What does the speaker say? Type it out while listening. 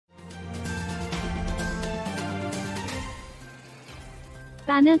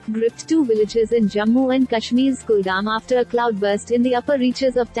Panic gripped two villages in Jammu and Kashmir's Kulgam after a cloudburst in the upper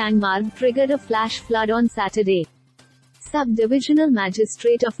reaches of Tangmarg triggered a flash flood on Saturday. Sub-Divisional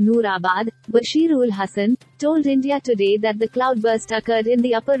Magistrate of Noorabad, Bashirul Hassan, told India Today that the cloudburst occurred in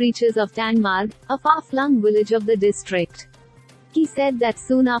the upper reaches of Tangmarg, a far-flung village of the district. He said that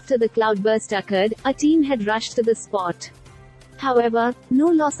soon after the cloudburst occurred, a team had rushed to the spot. However, no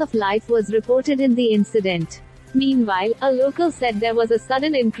loss of life was reported in the incident. Meanwhile, a local said there was a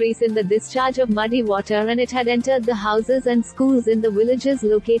sudden increase in the discharge of muddy water and it had entered the houses and schools in the villages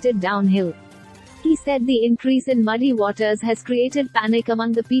located downhill. He said the increase in muddy waters has created panic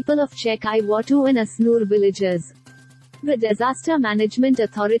among the people of Chekai Watu and Asnoor villages. The disaster management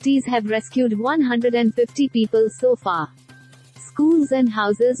authorities have rescued 150 people so far. Schools and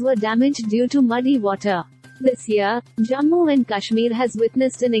houses were damaged due to muddy water. This year, Jammu and Kashmir has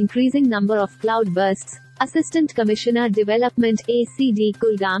witnessed an increasing number of cloudbursts. Assistant Commissioner Development ACD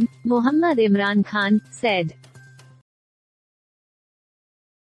Kulgam, Muhammad Imran Khan, said.